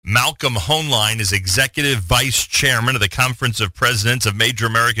Malcolm Hoenlein is Executive Vice Chairman of the Conference of Presidents of Major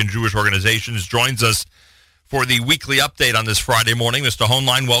American Jewish Organizations, joins us for the weekly update on this Friday morning. Mr.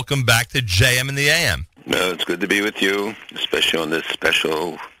 Hoenlein, welcome back to JM in the AM. It's good to be with you, especially on this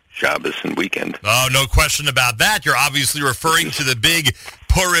special Shabbos and weekend. Oh, no question about that. You're obviously referring to the big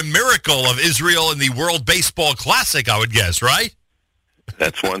Purim miracle of Israel in the World Baseball Classic, I would guess, right?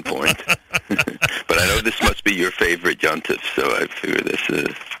 That's one point. But I know this must be your favorite Yontif, so I figure this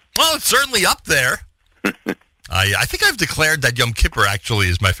is... Well, it's certainly up there. I think I've declared that Yom Kippur actually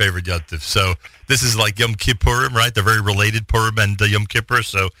is my favorite Yontif. So this is like Yom Kippurim, right? They're very related, Purim and Yom Kippur,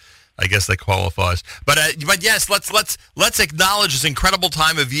 so I guess that qualifies. But yes, let's acknowledge this incredible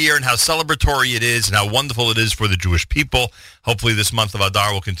time of year and how celebratory it is and how wonderful it is for the Jewish people. Hopefully this month of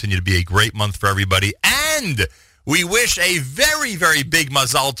Adar will continue to be a great month for everybody. And we wish a very, very big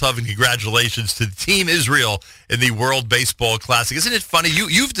Mazal Tov and congratulations to Team Israel in the World Baseball Classic. Isn't it funny?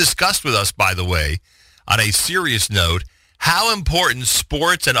 You've discussed with us, by the way, on a serious note, how important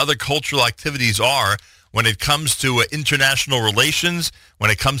sports and other cultural activities are when it comes to international relations,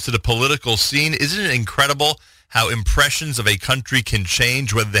 when it comes to the political scene. Isn't it incredible how impressions of a country can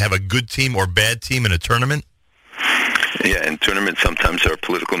change, whether they have a good team or bad team in a tournament? Yeah, and tournaments sometimes are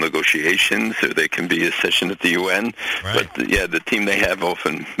political negotiations, or they can be a session at the UN. Right. But, the team they have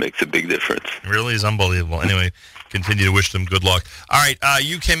often makes a big difference. It really is unbelievable. Anyway, continue to wish them good luck. All right,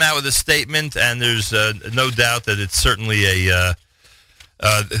 you came out with a statement, and there's no doubt that it's certainly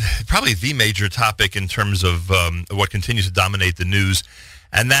probably the major topic in terms of what continues to dominate the news,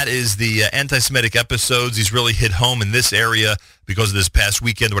 and that is the anti-Semitic episodes. He's really hit home in this area because of this past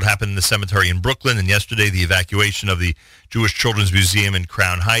weekend, what happened in the cemetery in Brooklyn, and yesterday the evacuation of the Jewish Children's Museum in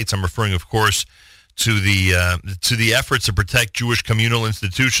Crown Heights. I'm referring, of course, to the efforts to protect Jewish communal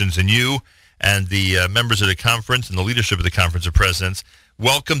institutions, and you and the members of the conference and the leadership of the Conference of Presidents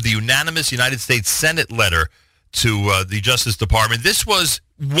welcomed the unanimous United States Senate letter to the Justice Department. This was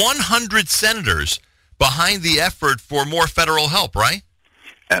 100 senators behind the effort for more federal help, right?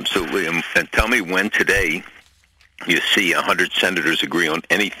 Absolutely. And tell me when today you see 100 senators agree on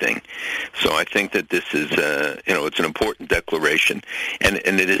anything. So I think that this is, it's an important declaration. And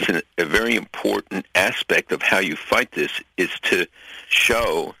it is a very important aspect of how you fight this is to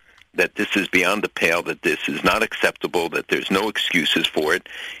show that this is beyond the pale, that this is not acceptable, that there's no excuses for it.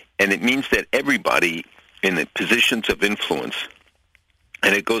 And it means that everybody in the positions of influence,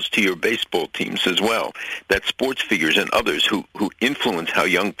 and it goes to your baseball teams as well, that sports figures and others who influence how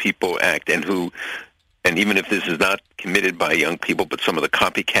young people act and even if this is not committed by young people, but some of the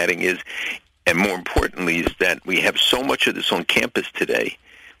copycatting is, and more importantly is that we have so much of this on campus today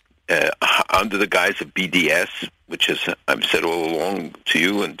under the guise of BDS, which is, I've said all along to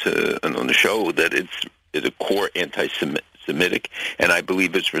you and on the show that it's a core anti-Semitic, and I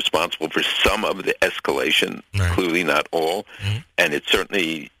believe it's responsible for some of the escalation, right. Clearly not all, and it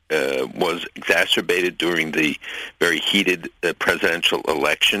certainly was exacerbated during the very heated presidential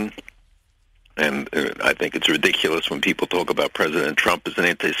election. And I think it's ridiculous when people talk about President Trump as an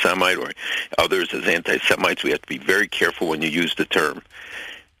anti-Semite or others as anti-Semites. We have to be very careful when you use the term.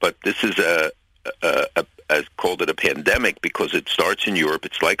 But this is I called it a pandemic because it starts in Europe.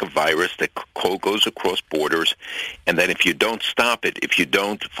 It's like a virus that goes across borders, and then if you don't stop it, if you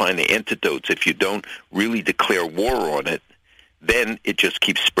don't find the antidotes, if you don't really declare war on it, then it just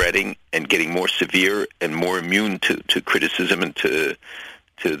keeps spreading and getting more severe and more immune to criticism and to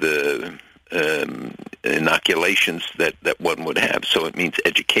the inoculations that one would have. So it means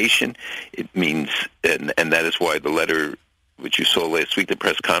education. It means, and that is why the letter, which you saw last week, the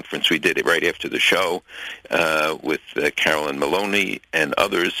press conference, we did it right after the show with Carolyn Maloney and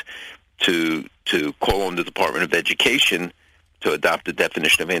others to call on the Department of Education to adopt the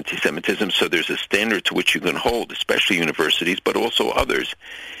definition of anti-Semitism so there's a standard to which you can hold, especially universities, but also others.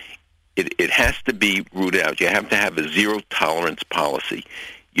 It has to be rooted out. You have to have a zero-tolerance policy.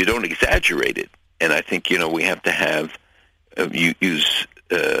 You don't exaggerate it. And I think, we have to have use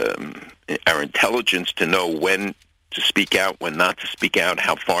our intelligence to know when to speak out, when not to speak out.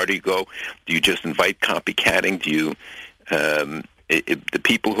 How far do you go? Do you just invite copycatting? Do you? The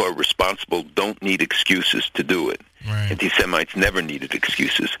people who are responsible don't need excuses to do it. Right. Anti-Semites never needed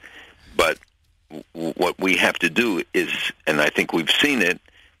excuses. But what we have to do is, and I think we've seen it,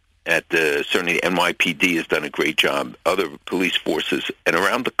 certainly NYPD has done a great job, other police forces, and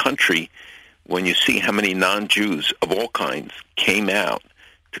around the country, when you see how many non-Jews of all kinds came out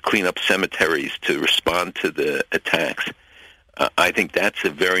to clean up cemeteries, to respond to the attacks, I think that's a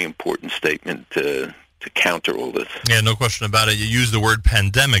very important statement to counter all this. Yeah, no question about it. You used the word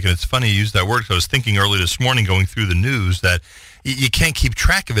pandemic, and it's funny you used that word because I was thinking early this morning going through the news that you can't keep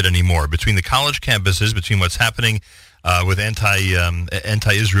track of it anymore between the college campuses, between what's happening with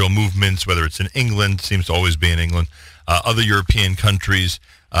anti-Israel movements, whether it's in England, seems to always be in England, other European countries.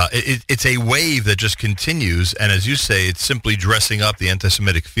 It's a wave that just continues, and as you say, it's simply dressing up the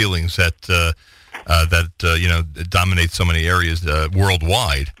anti-Semitic feelings that dominate so many areas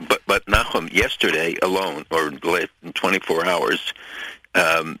worldwide. But Nahum, yesterday alone, or in 24 hours,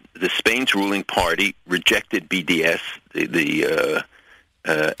 the Spain's ruling party rejected BDS,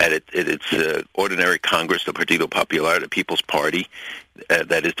 at its ordinary Congress, the Partido Popular, the People's Party,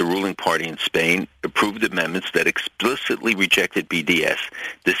 that is the ruling party in Spain, approved amendments that explicitly rejected BDS.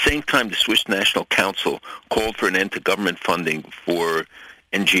 The same time, the Swiss National Council called for an end to government funding for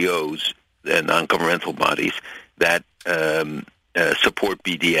NGOs and non-governmental bodies that support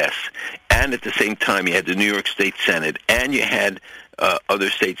BDS. And at the same time, you had the New York State Senate, and you had other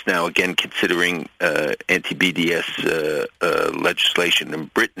states now, again, considering anti-BDS legislation. In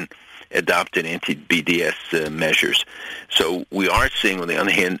Britain, adopted anti-BDS measures. So we are seeing, on the other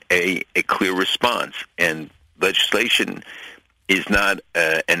hand, a clear response. And legislation is not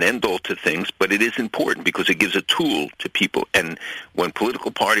an end-all to things, but it is important because it gives a tool to people. And when political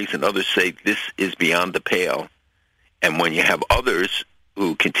parties and others say this is beyond the pale, and when you have others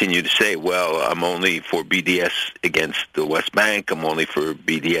who continue to say, well, I'm only for BDS against the West Bank, I'm only for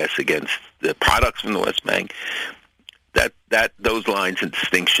BDS against the products from the West Bank, that those lines and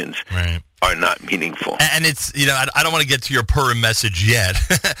distinctions are not meaningful. And it's, I don't want to get to your Purim message yet,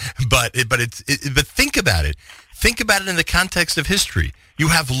 but think about it. Think about it in the context of history. You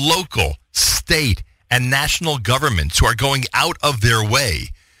have local, state, and national governments who are going out of their way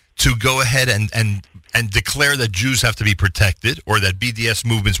to go ahead and declare that Jews have to be protected or that BDS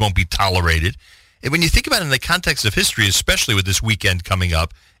movements won't be tolerated. And when you think about it in the context of history, especially with this weekend coming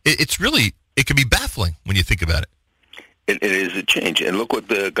up, it can be baffling when you think about it. It is a change. And look what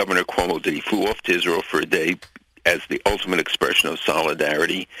the Governor Cuomo did. He flew off to Israel for a day as the ultimate expression of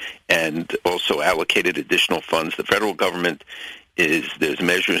solidarity and also allocated additional funds. The federal government there's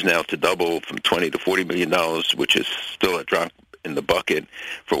measures now to double from $20 to $40 million, which is still a drop in the bucket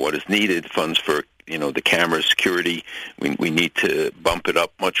for what is needed. Funds for the camera security. We need to bump it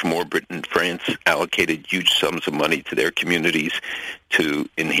up much more. Britain and France allocated huge sums of money to their communities to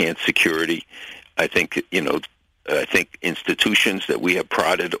enhance security. I think institutions that we have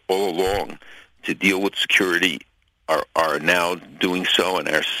prodded all along to deal with security are now doing so. On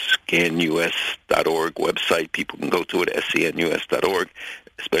our scanus.org website, people can go to it, scnus.org,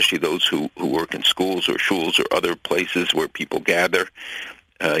 especially those who work in schools or shuls or other places where people gather.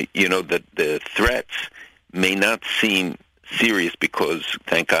 That the threats may not seem serious because,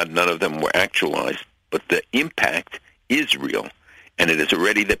 thank God, none of them were actualized, but the impact is real, and it is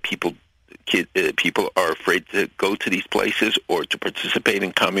already that people are afraid to go to these places or to participate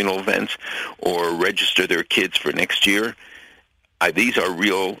in communal events or register their kids for next year. These are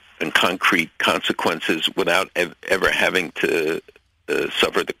real and concrete consequences without ever having to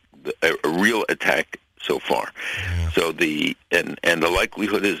suffer a real attack so far. Yeah. So the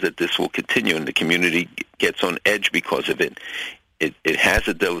likelihood is that this will continue and the community gets on edge because of it. It has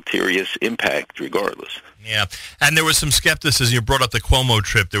a deleterious impact regardless. Yeah, and there was some skepticism. You brought up the Cuomo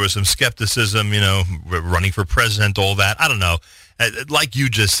trip. There was some skepticism, running for president, all that. I don't know. Like you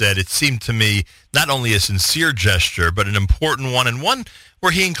just said, it seemed to me not only a sincere gesture, but an important one, and one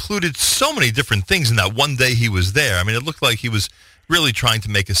where he included so many different things in that one day he was there. I mean, it looked like he was really trying to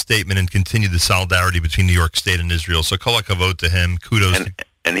make a statement and continue the solidarity between New York State and Israel. So kol hakavod to him. Kudos.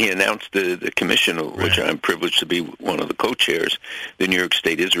 And he announced the commission, which I'm privileged to be one of the co-chairs, the New York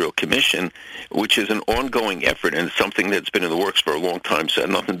State Israel Commission, which is an ongoing effort and something that's been in the works for a long time. So it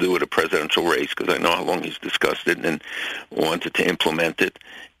had nothing to do with a presidential race because I know how long he's discussed it and wanted to implement it.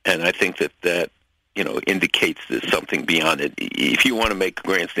 And I think that indicates there's something beyond it. If you want to make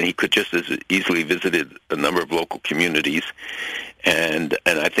grandstand, he could just as easily visited a number of local communities. And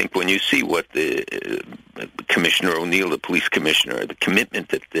I think when you see what the Commissioner O'Neill, the police commissioner, the commitment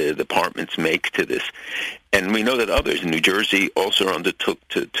that the departments make to this, and we know that others in New Jersey also undertook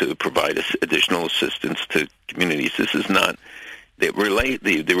to provide us additional assistance to communities. This is not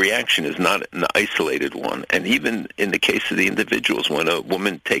the reaction is not an isolated one. And even in the case of the individuals, when a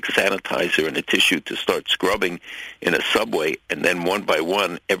woman takes sanitizer and a tissue to start scrubbing in a subway, and then one by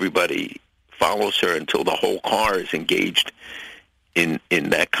one everybody follows her until the whole car is engaged in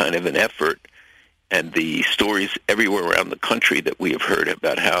that kind of an effort, and the stories everywhere around the country that we have heard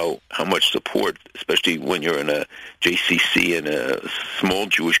about how much support, especially when you're in a JCC in a small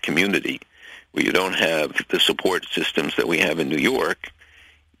Jewish community where you don't have the support systems that we have in New York,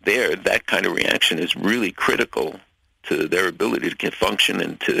 that kind of reaction is really critical to their ability to function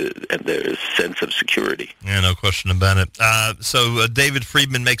and their sense of security. Yeah, no question about it. So David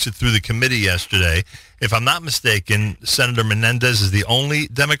Friedman makes it through the committee yesterday. If I'm not mistaken, Senator Menendez is the only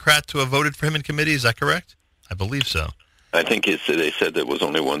Democrat to have voted for him in committee. Is that correct? I believe so. I think they said there was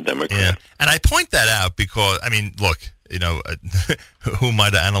only one Democrat. Yeah, and I point that out because, I mean, look, who am I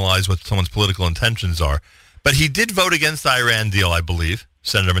to analyze what someone's political intentions are? But he did vote against the Iran deal, I believe,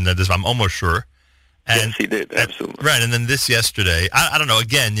 Senator Menendez. I'm almost sure. And, yes, he did, absolutely. Right, and then this yesterday, I don't know,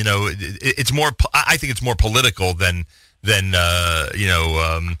 again, it's more, I think it's more political than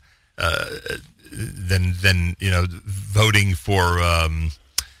voting for,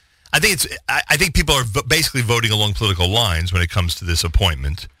 I think people are basically voting along political lines when it comes to this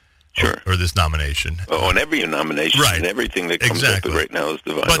appointment. Sure. Or this nomination. Oh, and every nomination, right. And everything that comes up right now is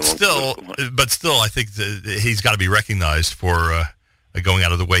divided. But still, I think he's got to be recognized for going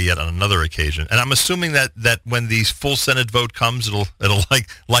out of the way yet on another occasion. And I'm assuming that when the full Senate vote comes, it'll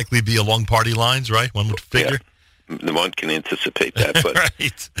likely be along party lines, right? One would figure. Yeah. One can anticipate that, but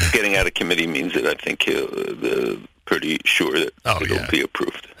right. Getting out of committee means that I think they're pretty sure that it'll be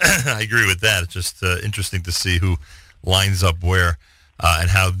approved. I agree with that. It's just interesting to see who lines up where.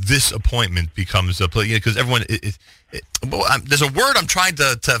 And how this appointment becomes because everyone, there's a word I'm trying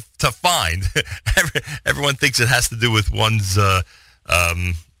to find. Everyone thinks it has to do with one's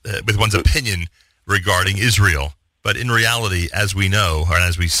opinion regarding Israel, but in reality, as we know or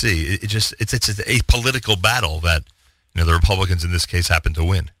as we see, it's a political battle that the Republicans in this case happen to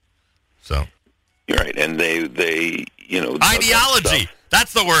win. So you're right, and they ideology.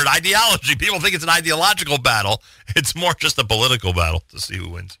 That's the word, ideology. People think it's an ideological battle. It's more just a political battle to see who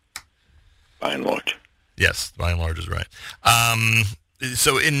wins. By and large. Yes, by and large is right.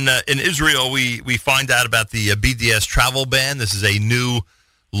 So in Israel, we find out about the BDS travel ban. This is a new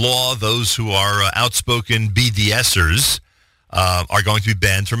law. Those who are outspoken BDSers are going to be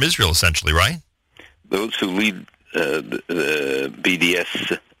banned from Israel, essentially, right? Those who lead the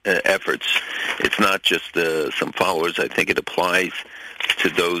BDS efforts, it's not just some followers. I think it applies to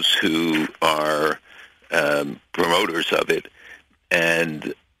those who are promoters of it.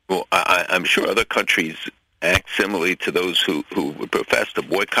 And well, I'm sure other countries act similarly to those who would profess to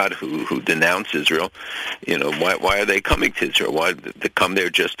boycott, who denounce Israel. Why are they coming to Israel? Why they come there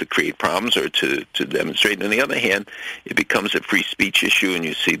just to create problems or to demonstrate? And on the other hand, it becomes a free speech issue, and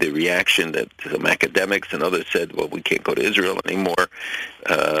you see the reaction that some academics and others said, well, we can't go to Israel anymore.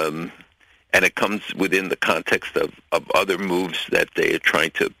 And it comes within the context of other moves that they are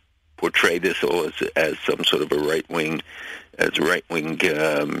trying to portray this all as some sort of a right-wing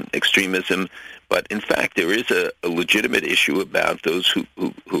extremism. But in fact, there is a legitimate issue about those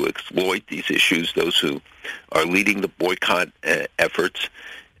who exploit these issues, those who are leading the boycott efforts.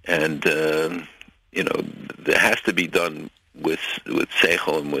 And, there has to be done with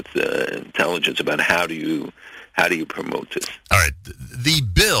seichel and with intelligence about how do you promote this. All right. The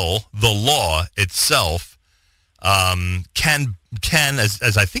bill, the law itself, can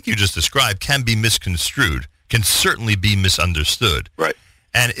as I think you just described, can be misconstrued, can certainly be misunderstood. Right.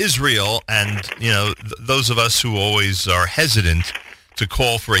 And Israel and, those of us who always are hesitant to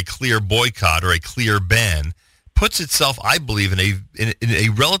call for a clear boycott or a clear ban puts itself, I believe, in a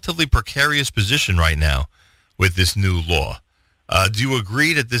relatively precarious position right now with this new law. Do you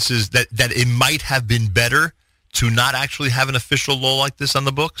agree that this is that it might have been better to not actually have an official law like this on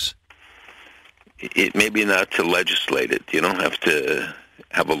the books? It may be not to legislate it. You don't have to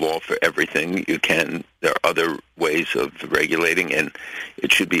have a law for everything. There are other ways of regulating, and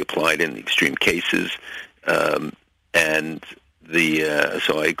it should be applied in extreme cases.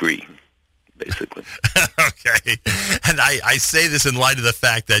 So I agree, basically. Okay. And I say this in light of the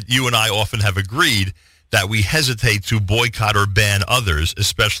fact that you and I often have agreed that we hesitate to boycott or ban others,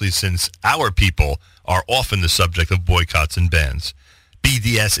 especially since our people are often the subject of boycotts and bans.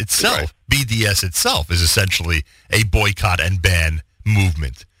 BDS itself is essentially a boycott and ban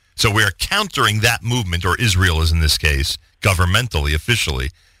movement. So we're countering that movement, or Israel is in this case, governmentally,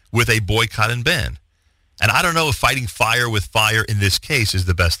 officially, with a boycott and ban. And I don't know if fighting fire with fire in this case is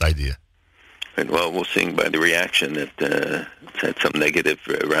the best idea. And well, we'll see by the reaction that it's had some negative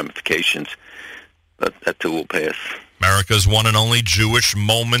ramifications, but that too will pass. America's one and only Jewish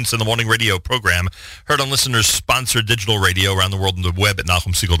Moments in the Morning radio program. Heard on listeners-sponsored digital radio around the world on the web at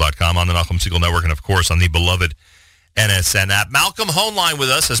NachumSegal.com, on the Nachum Segal Network, and, of course, on the beloved NSN app. Malcolm Hoenlein with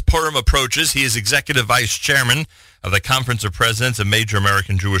us as Purim approaches. He is Executive Vice Chairman of the Conference of Presidents of Major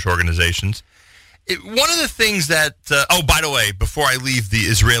American Jewish Organizations. One of the things that, by the way, before I leave the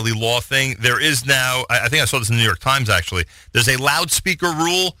Israeli law thing, there is now, I think I saw this in the New York Times, actually, there's a loudspeaker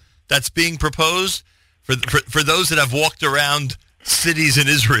rule that's being proposed For those that have walked around cities in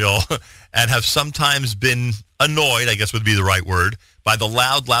Israel and have sometimes been annoyed, I guess would be the right word, by the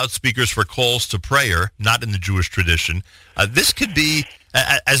loudspeakers for calls to prayer, not in the Jewish tradition, this could be,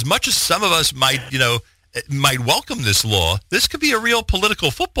 as much as some of us might welcome this law, this could be a real political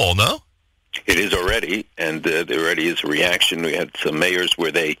football, no? It is already, and there already is a reaction. We had some mayors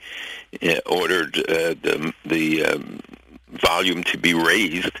where they ordered the volume to be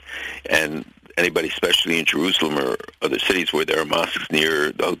raised, and anybody, especially in Jerusalem or other cities where there are mosques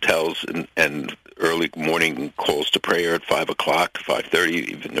near the hotels and early morning calls to prayer at 5 o'clock, 5:30,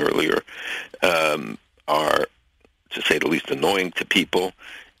 even earlier, are, to say the least, annoying to people.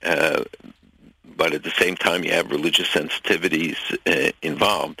 But at the same time, you have religious sensitivities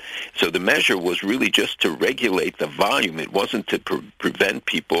involved. So the measure was really just to regulate the volume. It wasn't to prevent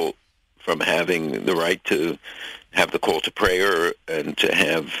people from having the right to have the call to prayer and to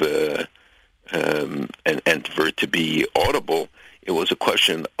have and for it to be audible. It was a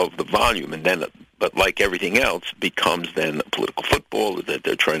question of the volume, and then, but like everything else, becomes then a political football, that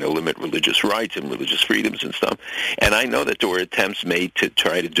they're trying to limit religious rights and religious freedoms and stuff. And I know that there were attempts made to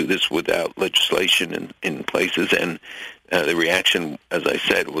try to do this without legislation in places, and the reaction, as I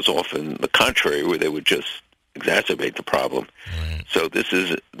said, was often the contrary, where they would just exacerbate the problem. Right. So this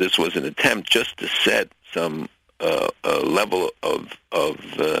was an attempt just to set some a level of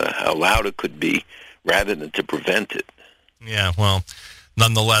how loud it could be, rather than to prevent it. Yeah, well,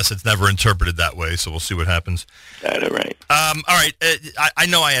 nonetheless, it's never interpreted that way, so we'll see what happens. That's right. All right, I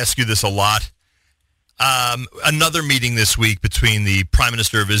know I ask you this a lot. Another meeting this week between the Prime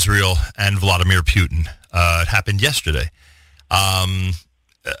Minister of Israel and Vladimir Putin. It happened yesterday.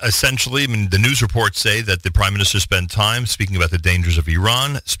 Essentially, I mean, the news reports say that the Prime Minister spent time speaking about the dangers of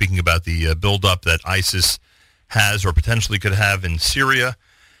Iran, speaking about the buildup that ISIS has or potentially could have in Syria.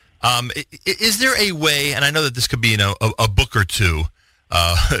 Is there a way, and I know that this could be, a book or two,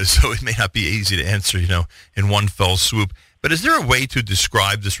 so it may not be easy to answer, in one fell swoop, but is there a way to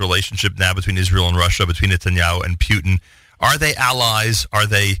describe this relationship now between Israel and Russia, between Netanyahu and Putin? Are they allies? Are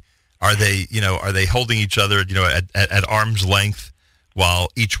they holding each other, at arm's length while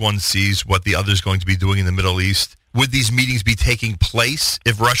each one sees what the other is going to be doing in the Middle East? Would these meetings be taking place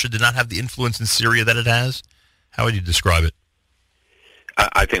if Russia did not have the influence in Syria that it has? How would you describe it?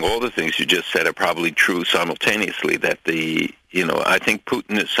 I think all the things you just said are probably true simultaneously, that I think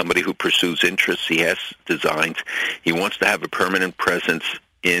Putin is somebody who pursues interests. He has designs. He wants to have a permanent presence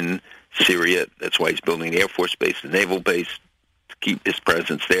in Syria. That's why he's building the Air Force base, the naval base, to keep his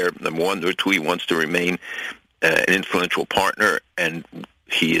presence there. Number one. Number two, he wants to remain an influential partner, and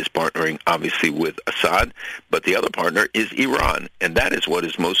he is partnering, obviously, with Assad, but the other partner is Iran, and that is what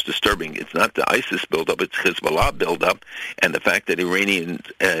is most disturbing. It's not the ISIS buildup, it's Hezbollah buildup, and the fact that Iranians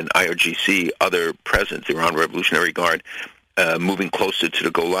and IRGC, other presence, Iran Revolutionary Guard, moving closer to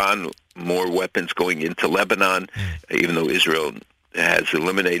the Golan, more weapons going into Lebanon, even though Israel has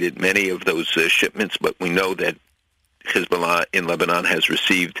eliminated many of those shipments, but we know that Hezbollah in Lebanon has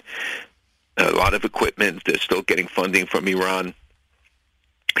received a lot of equipment. They're still getting funding from Iran.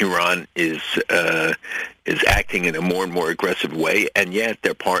 Iran is acting in a more and more aggressive way, and yet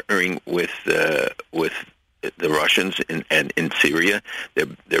they're partnering with the Russians in Syria.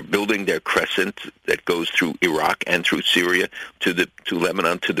 They're building their crescent that goes through Iraq and through Syria to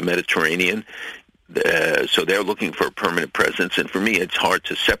Lebanon, to the Mediterranean. So they're looking for a permanent presence, and for me, it's hard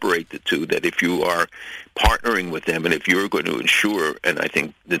to separate the two. That if you are partnering with them, and if you're going to ensure, and I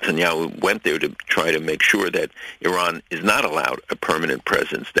think Netanyahu went there to try to make sure that Iran is not allowed a permanent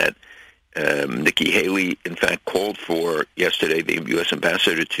presence, that Nikki Haley, in fact, called for yesterday, the U.S.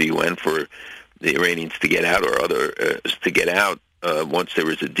 ambassador to the UN, for the Iranians to get out, or to get out once there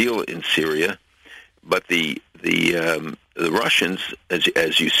is a deal in Syria. But the Russians,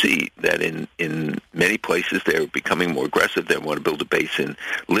 as you see, that in many places they're becoming more aggressive. They want to build a base in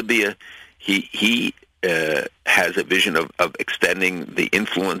Libya. He has a vision of extending the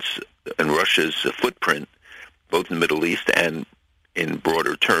influence and Russia's footprint, both in the Middle East and in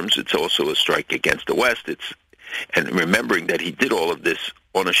broader terms. It's also a strike against the West. And remembering that he did all of this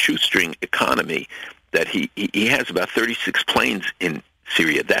on a shoestring economy, that he has about 36 planes in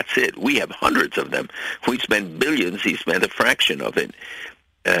Syria. That's it. We have hundreds of them. We spend billions. He spent a fraction of it,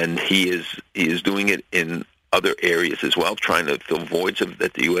 and he is doing it in other areas as well, trying to fill voids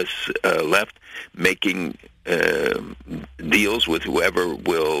that the U.S. left, making deals with whoever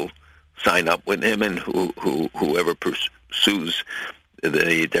will sign up with him, and whoever pursues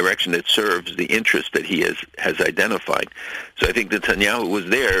the direction that serves the interest that he has identified. So I think Netanyahu was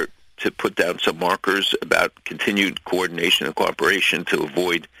there to put down some markers about continued coordination and cooperation to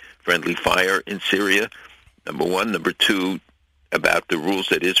avoid friendly fire in Syria, number one. Number two, about the rules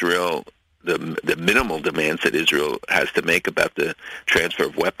that Israel, the minimal demands that Israel has to make about the transfer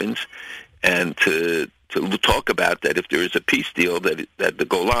of weapons, and to talk about that if there is a peace deal, that the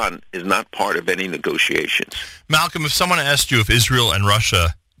Golan is not part of any negotiations. Malcolm, if someone asked you if Israel and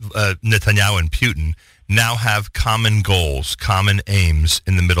Russia, Netanyahu and Putin, now have common goals, common aims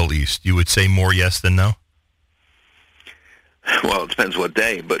in the Middle East, you would say more yes than no? Well, it depends what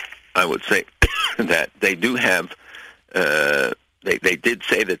day, but I would say that they do have, they did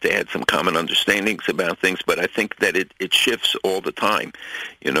say that they had some common understandings about things, but I think that it shifts all the time.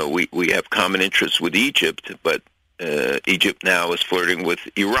 You know, we have common interests with Egypt, but Egypt now is flirting with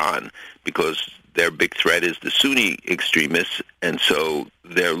Iran because their big threat is the Sunni extremists, and so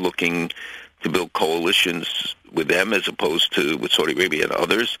they're looking to build coalitions with them as opposed to with Saudi Arabia and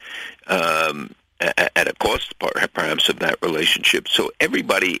others. At a cost, perhaps, of that relationship. So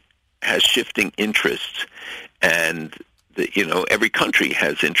everybody has shifting interests, and every country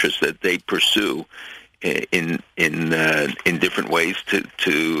has interests that they pursue in different ways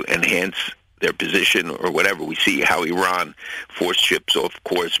to enhance their position or whatever. We see how Iran forced ships off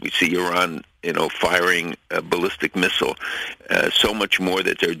course. We see Iran, firing a ballistic missile. So much more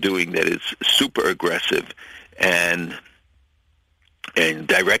that they're doing that is super aggressive and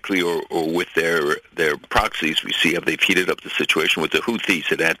directly or with their proxies. We see how they've heated up the situation with the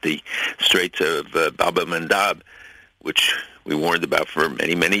Houthis and at the Straits of Bab el-Mandab, which we warned about for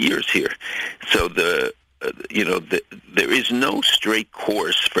many, many years here. So there is no straight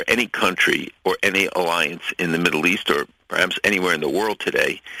course for any country or any alliance in the Middle East or perhaps anywhere in the world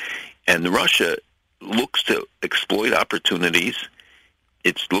today. And Russia looks to exploit opportunities.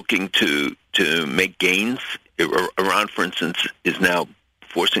 It's looking to make gains. Iran, for instance, is now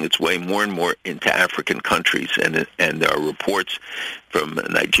forcing its way more and more into African countries, and there are reports from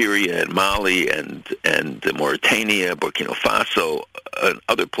Nigeria and Mali and Mauritania, Burkina Faso, and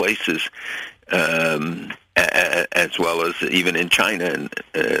other places, as well as even in China and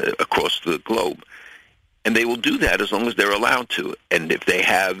across the globe. And they will do that as long as they're allowed to, and if they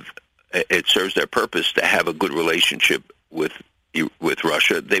have, it serves their purpose to have a good relationship with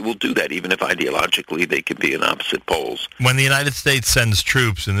Russia, they will do that, even if ideologically they could be in opposite poles. When the United States sends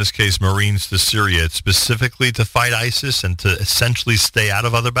troops, in this case Marines, to Syria, it's specifically to fight ISIS and to essentially stay out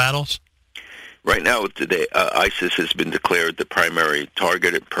of other battles? Right now, today, ISIS has been declared the primary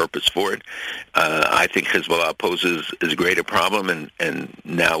target and purpose for it. I think Hezbollah poses as great a problem, and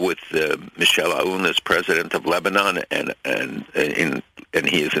now with Michel Aoun as president of Lebanon, and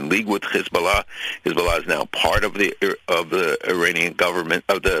he is in league with Hezbollah. Hezbollah is now part of the Iranian government,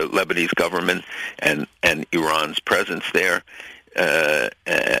 of the Lebanese government, and Iran's presence there.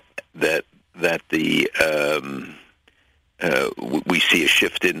 We see a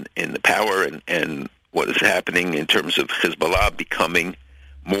shift in the power and what is happening in terms of Hezbollah becoming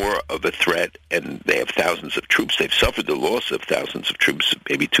more of a threat, and they have thousands of troops. They've suffered the loss of thousands of troops,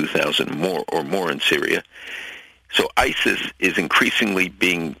 maybe 2,000 more in Syria. So ISIS is increasingly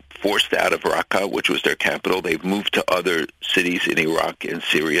being forced out of Raqqa, which was their capital. They've moved to other cities in Iraq and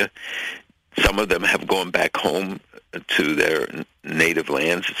Syria. Some of them have gone back home to their native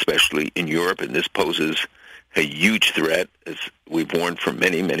lands, especially in Europe, and this poses a huge threat, as we've warned for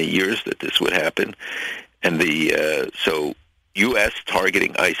many, many years that this would happen. And so U.S.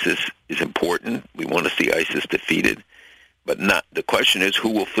 targeting ISIS is important. We want to see ISIS defeated, but not. The question is who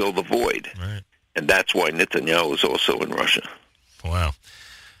will fill the void, right? And that's why Netanyahu is also in Russia. Wow.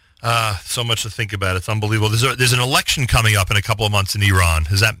 So much to think about. It's unbelievable. There's an election coming up in a couple of months in Iran.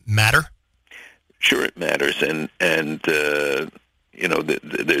 Does that matter? Sure, it matters, and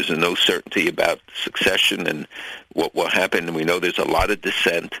there's no certainty about succession and what will happen. And we know there's a lot of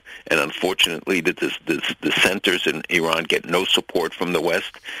dissent, and unfortunately, that the dissenters in Iran get no support from the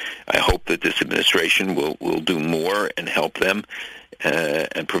West. I hope that this administration will do more and help them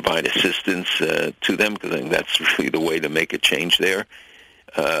and provide assistance to them, because I think that's really the way to make a change there.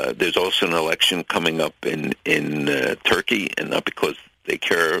 There's also an election coming up in Turkey, and not because they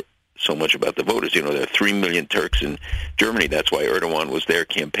care so much about the voters. There are 3 million Turks in Germany. That's why Erdogan was there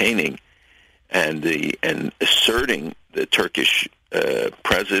campaigning and asserting the Turkish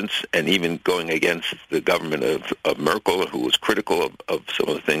presence, and even going against the government of Merkel, who was critical of some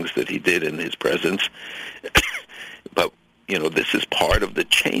of the things that he did in his presence. But this is part of the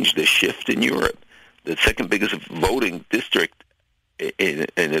change, the shift in Europe. The second biggest voting district in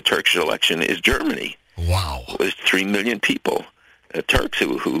the Turkish election is Germany. Wow. There's 3 million people. Turks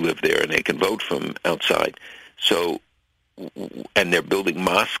who live there, and they can vote from outside. So, and they're building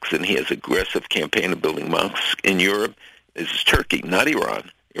mosques, and he has aggressive campaign of building mosques in Europe. This is Turkey, not Iran.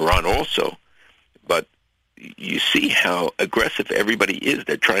 Iran also. But you see how aggressive everybody is.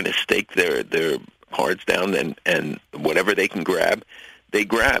 They're trying to stake their cards down, and whatever they can grab, they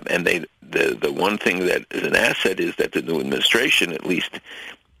grab. And the one thing that is an asset is that the new administration, at least,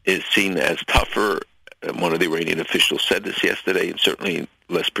 is seen as tougher. One of the Iranian officials said this yesterday, and certainly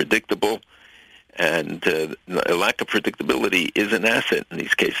less predictable. And a lack of predictability is an asset in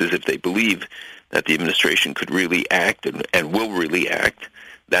these cases. If they believe that the administration could really act and will really act,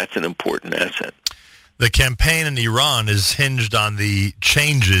 that's an important asset. The campaign in Iran is hinged on the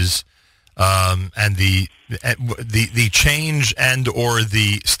changes and the change and or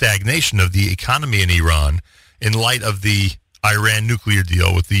the stagnation of the economy in Iran in light of the Iran nuclear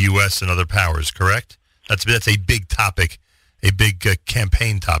deal with the U.S. and other powers, correct? That's a big topic, a big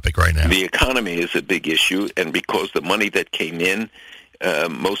campaign topic right now. The economy is a big issue, and because the money that came in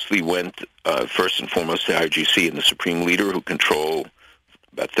mostly went first and foremost to IRGC and the Supreme Leader, who control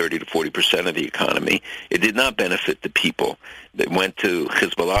about 30 to 40% of the economy. It did not benefit the people. It went to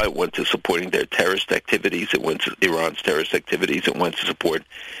Hezbollah. It went to supporting their terrorist activities. It went to Iran's terrorist activities. It went to support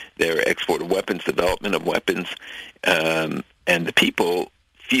their export of weapons, development of weapons, and the people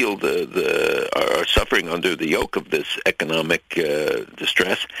feel are suffering under the yoke of this economic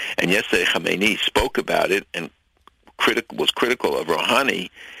distress. And yesterday, Khamenei spoke about it and was critical of Rouhani,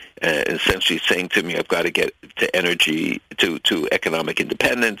 essentially saying to me, I've got to get to energy, to economic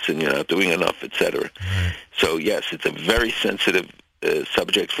independence, and you're not doing enough, etc. Right. So, yes, it's a very sensitive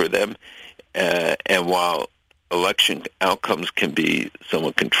subject for them. And while election outcomes can be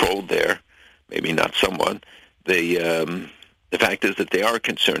somewhat controlled there, maybe not somewhat, the fact is that they are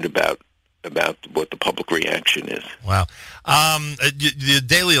concerned about what the public reaction is. Wow. The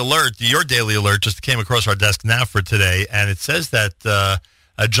Daily Alert, your Daily Alert, just came across our desk now for today, and it says that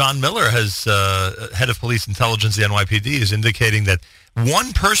John Miller, head of police intelligence, the NYPD, is indicating that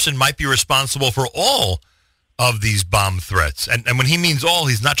one person might be responsible for all of these bomb threats. And when he means all,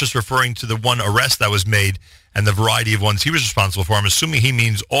 he's not just referring to the one arrest that was made and the variety of ones he was responsible for. I'm assuming he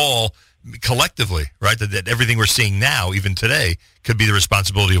means all collectively, right? That everything we're seeing now, even today, could be the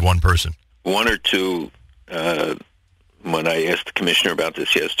responsibility of one person. One or two, when I asked the commissioner about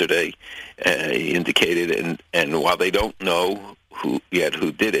this yesterday, he indicated, and while they don't know who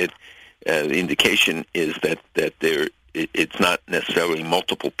did it, the indication is that it's not necessarily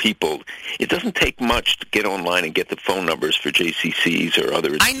multiple people. It doesn't take much to get online and get the phone numbers for JCCs or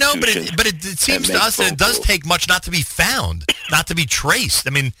other institutions. I know, but it seems to us that it does take much not to be found, not to be traced.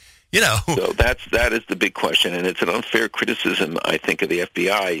 I mean, So that is the big question, and it's an unfair criticism, I think, of the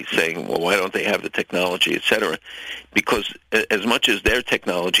FBI, saying, well, why don't they have the technology, et cetera? Because as much as their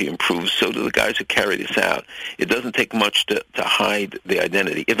technology improves, so do the guys who carry this out. It doesn't take much to hide the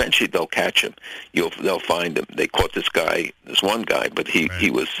identity. Eventually, they'll catch him. They'll find him. They caught this one guy, but he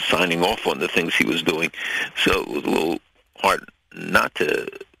was signing off on the things he was doing, so it was a little hard not to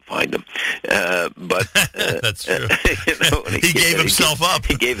find him, but that's true. He gave himself up.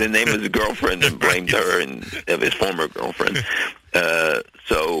 He gave the name of his girlfriend and blamed her and of his former girlfriend.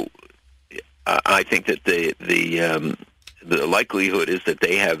 So I think that the likelihood is that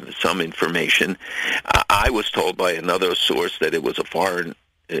they have some information. I was told by another source that it was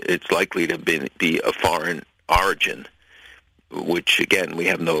it's likely to be a foreign origin, which again we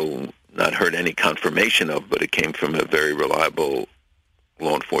have not heard any confirmation of, but it came from a very reliable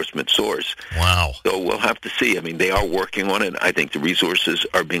law enforcement source. Wow. So we'll have to see. I mean, they are working on it. I think the resources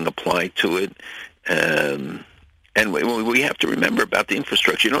are being applied to it. And we have to remember about the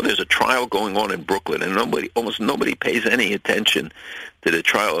infrastructure. There's a trial going on in Brooklyn, and almost nobody pays any attention to the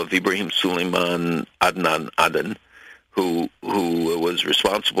trial of Ibrahim Suleiman Adnan Aden, who was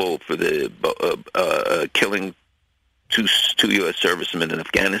responsible for the killing two U.S. servicemen in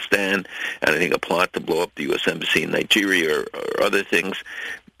Afghanistan, and I think a plot to blow up the U.S. Embassy in Nigeria or other things.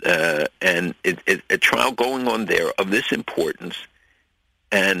 And a trial going on there of this importance,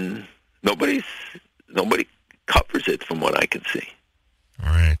 and nobody covers it from what I can see.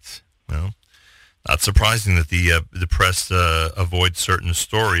 All right. Well, not surprising that the press avoids certain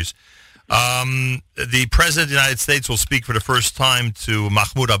stories. The President of the United States will speak for the first time to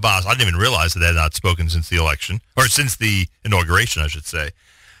Mahmoud Abbas. I didn't even realize that they had not spoken since the election, or since the inauguration, I should say.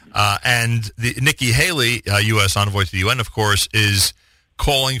 And Nikki Haley, U.S. envoy to the UN, of course, is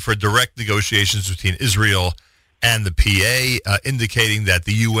calling for direct negotiations between Israel and the PA, indicating that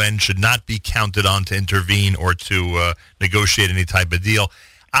the UN should not be counted on to intervene or to negotiate any type of deal.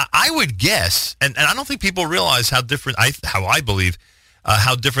 I would guess, and I don't think people realize how different, how I believe,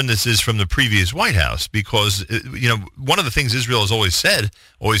 how different this is from the previous White House, because, one of the things Israel has always said,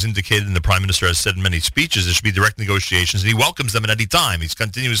 always indicated, and the Prime Minister has said in many speeches, there should be direct negotiations, and he welcomes them at any time. He's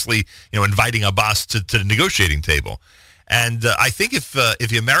continuously, inviting Abbas to the negotiating table. And I think if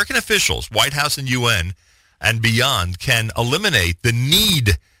the American officials, White House and UN and beyond, can eliminate the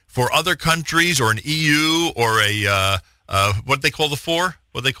need for other countries or an EU or what do they call the four?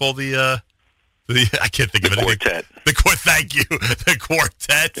 What do they call I can't think of it. Quartet. Thank you. The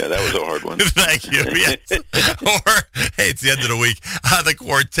quartet. Yeah, that was a hard one. Thank you. Yes. Or, hey, it's the end of the week. The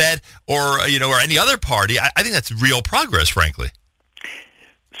quartet or any other party. I think that's real progress, frankly.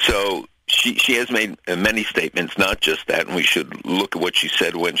 So she has made many statements, not just that, and we should look at what she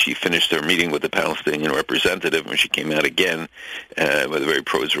said when she finished her meeting with the Palestinian representative, when she came out again with a very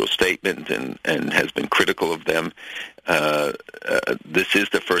pro-Israel statement and has been critical of them. This is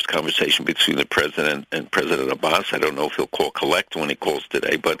the first conversation between the president and President Abbas. I don't know if he'll call collect when he calls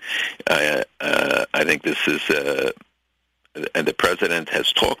today, but I think this is, and the president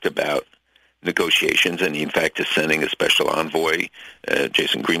has talked about negotiations, and he, in fact, is sending a special envoy,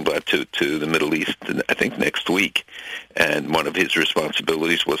 Jason Greenblatt, to the Middle East, I think, next week. And one of his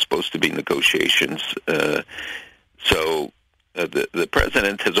responsibilities was supposed to be negotiations. The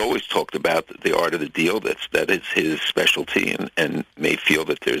president has always talked about the art of the deal. That is his specialty, and may feel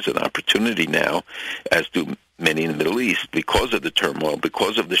that there's an opportunity now, as do many in the Middle East, because of the turmoil,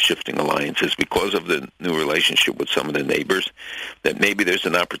 because of the shifting alliances, because of the new relationship with some of the neighbors, that maybe there's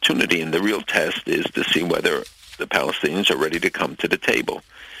an opportunity. And the real test is to see whether the Palestinians are ready to come to the table.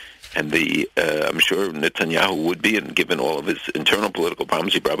 And I'm sure Netanyahu would be, and given all of his internal political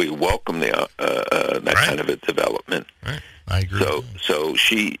problems, he probably would welcome that kind of a development. Right. I agree. So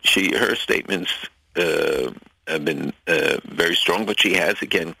her statements have been very strong, but she has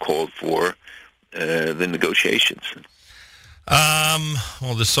again called for the negotiations.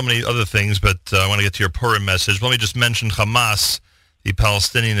 Well, there's so many other things, but I want to get to your Purim message. Let me just mention Hamas, the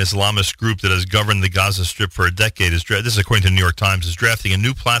Palestinian Islamist group that has governed the Gaza Strip for a decade. This is according to the New York Times, is drafting a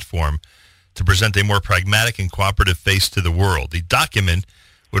new platform to present a more pragmatic and cooperative face to the world. The document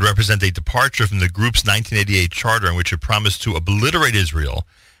would represent a departure from the group's 1988 charter, in which it promised to obliterate Israel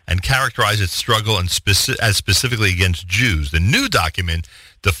and characterize its struggle as specifically against Jews. The new document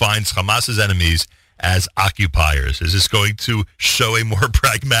defines Hamas's enemies as occupiers. Is this going to show a more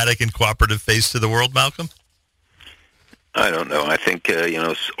pragmatic and cooperative face to the world, Malcolm? I don't know. I think,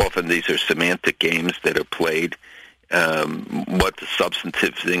 often these are semantic games that are played. What the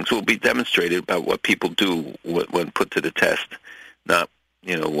substantive things will be demonstrated about what people do when put to the test, not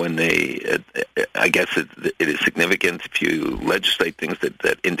when they, I guess it is significant if you legislate things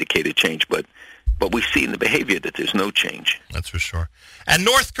that indicate a change, but we see in the behavior that there's no change. That's for sure. And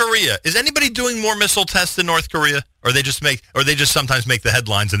North Korea, is anybody doing more missile tests in North Korea, or they just sometimes make the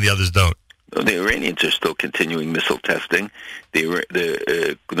headlines and the others don't? The Iranians are still continuing missile testing.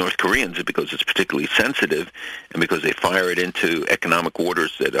 The North Koreans, because it's particularly sensitive, and because they fire it into economic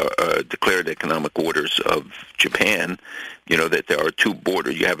waters that are declared economic waters of Japan, that there are two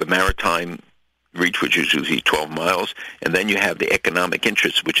borders. You have a maritime reach, which is usually 12 miles, and then you have the economic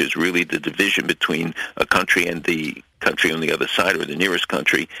interest, which is really the division between a country and the country on the other side, or the nearest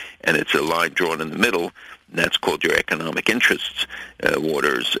country, and it's a line drawn in the middle. And that's called your economic interests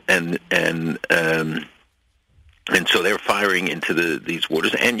waters, and so they're firing into these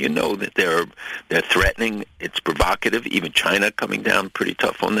waters, and that they're threatening. It's provocative. Even China coming down pretty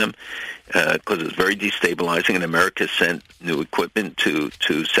tough on them because it's very destabilizing. And America sent new equipment to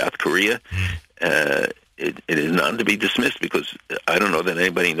South Korea. It is not to be dismissed, because I don't know that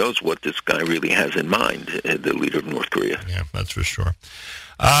anybody knows what this guy really has in mind, the leader of North Korea. Yeah, that's for sure.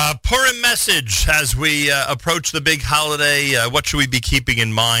 Purim message as we approach the big holiday. What should we be keeping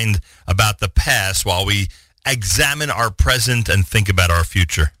in mind about the past while we examine our present and think about our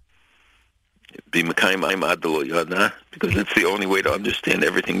future? Be Mekayim Ad Lo Yadna, because it's the only way to understand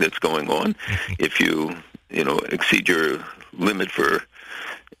everything that's going on. If you exceed your limit for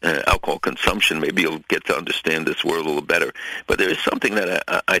alcohol consumption, maybe you'll get to understand this world a little better. But there is something that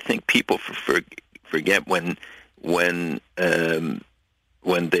I think people forget when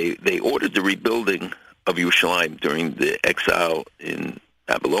they ordered the rebuilding of Yerushalayim during the exile in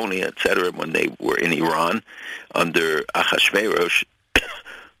Babylonia, etc., when they were in Iran under Ahasuerus,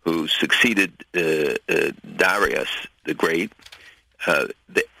 who succeeded Darius the Great.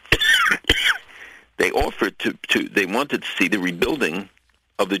 They offered they wanted to see the rebuilding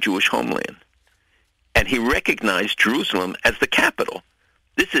of the Jewish homeland, and he recognized Jerusalem as the capital.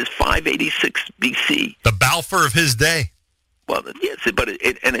 This is 586 BC. The Balfour of his day. Well, yes, but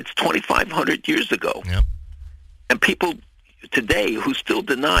it's 2,500 years ago. Yep. And people today who still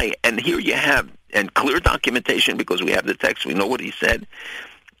deny, and here you have, and clear documentation because we have the text, we know what he said,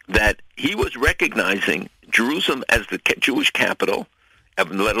 that he was recognizing Jerusalem as the Jewish capital,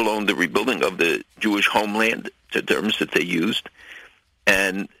 let alone the rebuilding of the Jewish homeland, the terms that they used.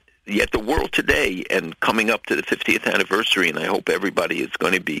 And yet the world today, and coming up to the 50th anniversary, and I hope everybody is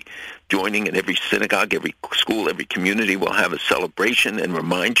going to be joining, in every synagogue, every school, every community will have a celebration and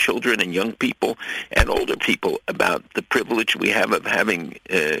remind children and young people and older people about the privilege we have of having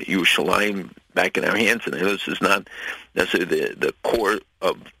Yerushalayim back in our hands. And I know this is not necessarily the core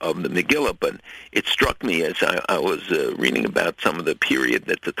of the Megillah, but it struck me as I was reading about some of the period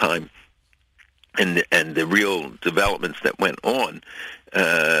at the time and the real developments that went on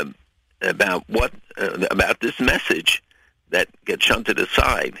about this message that gets shunted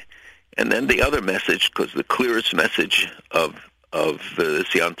aside, and then the other message, because the clearest message of the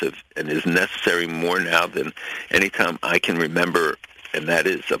Yontif, and is necessary more now than any time I can remember, and that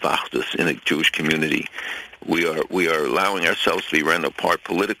is of Achdus in a Jewish community. We are allowing ourselves to be run apart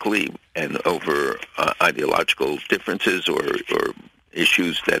politically and over ideological differences or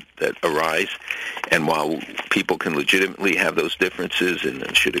issues that arise. And while people can legitimately have those differences and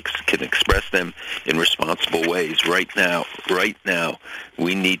can express them in responsible ways, right now,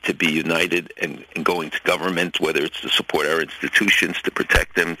 we need to be united and going to government, whether it's to support our institutions, to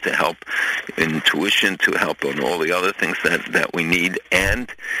protect them, to help in tuition, to help on all the other things that we need,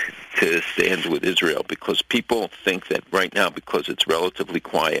 and to stand with Israel. Because people think that right now, because it's relatively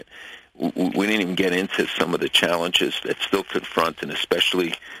quiet, we didn't even get into some of the challenges that still confront, and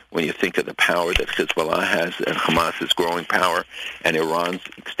especially when you think of the power that Hezbollah has, and Hamas is growing power, and Iran's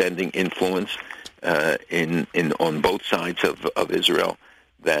extending influence on both sides of Israel,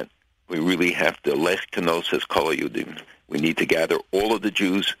 that we really have to lech kanos as kol Yudim. We need to gather all of the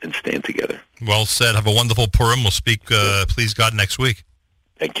Jews and stand together. Well said. Have a wonderful Purim. We'll speak, please God, next week.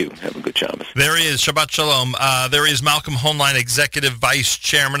 Thank you. Have a good Shabbos. There he is. Shabbat Shalom. There he is, Malcolm Hoenlein, Executive Vice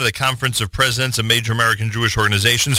Chairman of the Conference of Presidents of Major American Jewish Organizations.